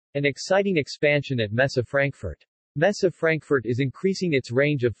An exciting expansion at Messe Frankfurt. Messe Frankfurt is increasing its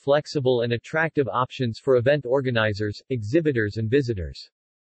range of flexible and attractive options for event organizers, exhibitors and visitors.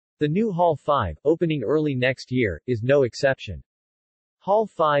 The new Hall 5, opening early next year, is no exception. Hall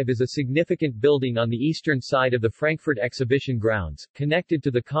 5 is a significant building on the eastern side of the Frankfurt exhibition grounds, connected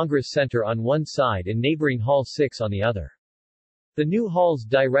to the Congress Center on one side and neighboring Hall 6 on the other. The new hall's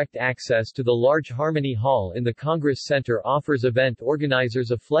direct access to the large Harmony Hall in the Congress Center offers event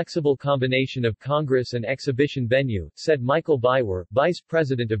organizers a flexible combination of congress and exhibition venue, said Michael Bywer, Vice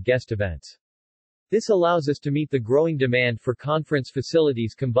President of Guest Events. This allows us to meet the growing demand for conference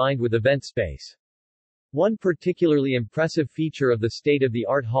facilities combined with event space. One particularly impressive feature of the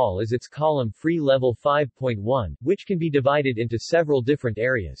state-of-the-art hall is its column-free level 5.1, which can be divided into several different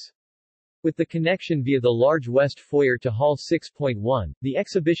areas. With the connection via the large west foyer to Hall 6.1, the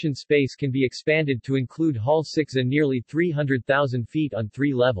exhibition space can be expanded to include Hall 6 and nearly 300,000 feet on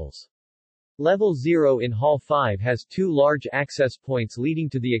 3 levels. Level 0 in Hall 5 has 2 large access points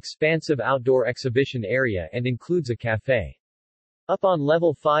leading to the expansive outdoor exhibition area and includes a café. Up on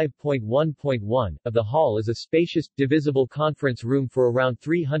level 5.1.1 of the hall is a spacious, divisible conference room for around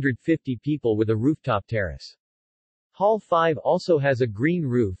 350 people with a rooftop terrace. Hall 5 also has a green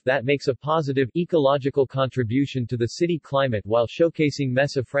roof that makes a positive, ecological contribution to the city climate while showcasing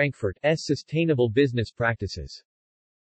Messe Frankfurt's sustainable business practices.